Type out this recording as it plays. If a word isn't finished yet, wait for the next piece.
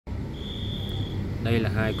Đây là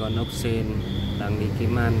hai con ốc sên đang đi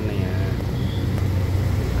kiếm ăn này à.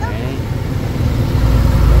 Đấy.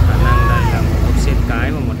 Có khả năng đây là một ốc sên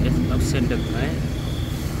cái và một ốc sên đực đấy.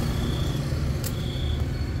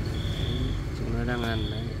 Chúng nó đang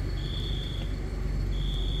ăn đấy.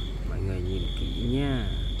 Mọi người nhìn kỹ nhá,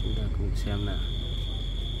 chúng ta cùng xem nào.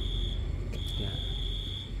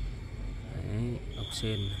 Đấy, ốc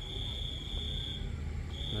sên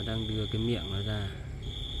nó đang đưa cái miệng nó ra.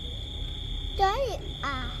 Đấy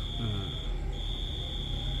à.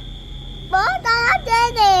 Bố tao ốc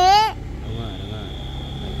sên nè. Đúng rồi.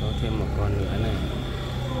 Lại có thêm một con nữa này.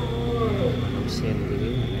 Con ốc sên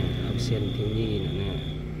dưới này, ốc sên thiếu nhi nữa nè.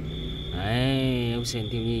 Đấy, ốc sên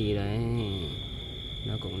thiếu nhi đấy.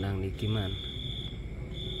 Nó cũng đang đi kiếm ăn.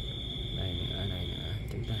 Đây nữa,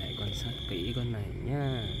 chúng ta hãy quan sát kỹ con này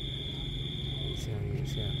nhá. Nhìn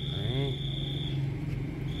xem. Đấy.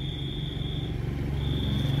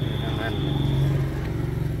 Đây, đang ăn này.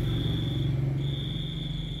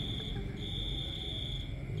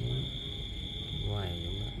 Ngoài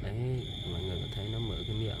đấy, mọi người có thấy nó mở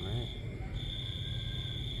cái miệng đấy.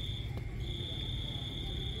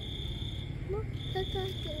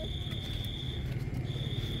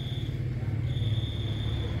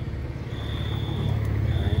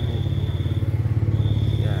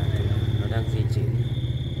 Nó đang di chuyển,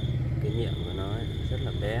 cái miệng của nó ấy, rất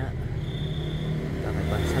là bé, ta phải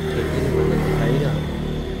quan sát kỹ để mọi người thấy được.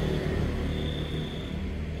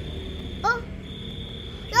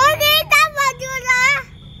 Rồi đi tao vào chưa ra.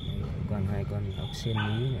 Còn hai con ốc sên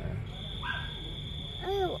mí nữa.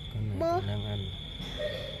 Con này cũng đang ăn.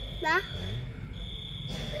 Đó.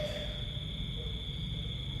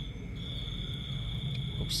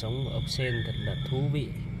 Cuộc sống của ốc sên thật là thú vị.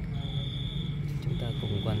 Chúng ta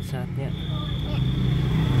cùng quan sát nhé.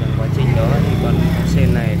 Trong quá trình đó thì con ốc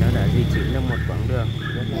sên này nó đã di chuyển được một quãng đường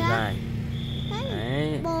rất là dài.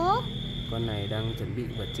 Đấy. Bố. Con này đang chuẩn bị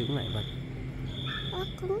vượt chướng ngại vật.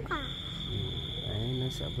 Cứng cả. Đấy, nó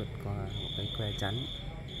sẽ vượt qua một cái que chắn.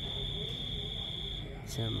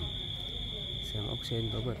 Xem ốc sên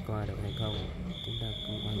có vượt qua được hay không, chúng ta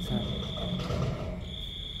cùng quan sát.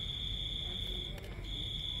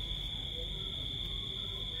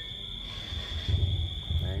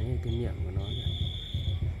 Đấy, cái miệng của nó này.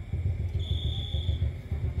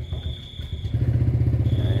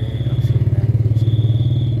 Đấy, ốc sên đang di chuyển.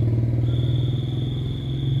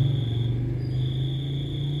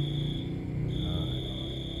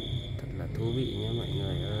 Thật là thú vị nhé mọi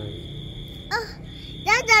người ơi.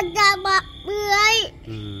 Rất là chào mọi người.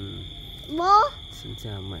 Bố. Xin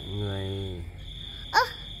chào mọi người.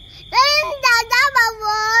 Xin chào mọi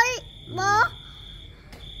người. Bố.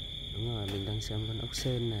 Đúng rồi, mình đang xem con ốc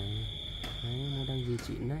sên này. Đấy, nó đang di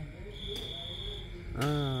chuyển đấy.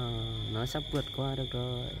 Nó sắp vượt qua được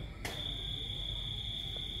rồi.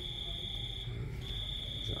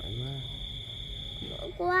 Giỏi quá.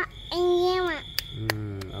 Giỏi quá anh em ạ.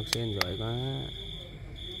 Ốc sên giỏi quá.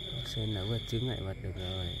 Ốc sên đã vượt chướng ngại vật được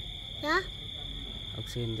rồi. Đó. Ốc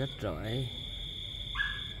sên rất giỏi.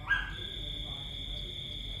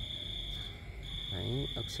 Đấy,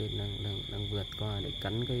 ốc sên đang vượt qua để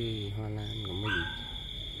cắn cây hoa lan của mình.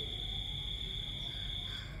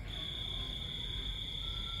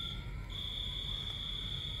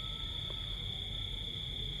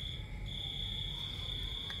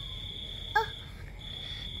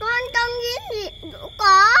 Con trong giếng gì cũng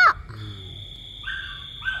có.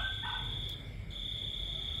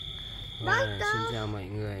 Rồi, xin chào mọi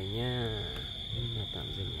người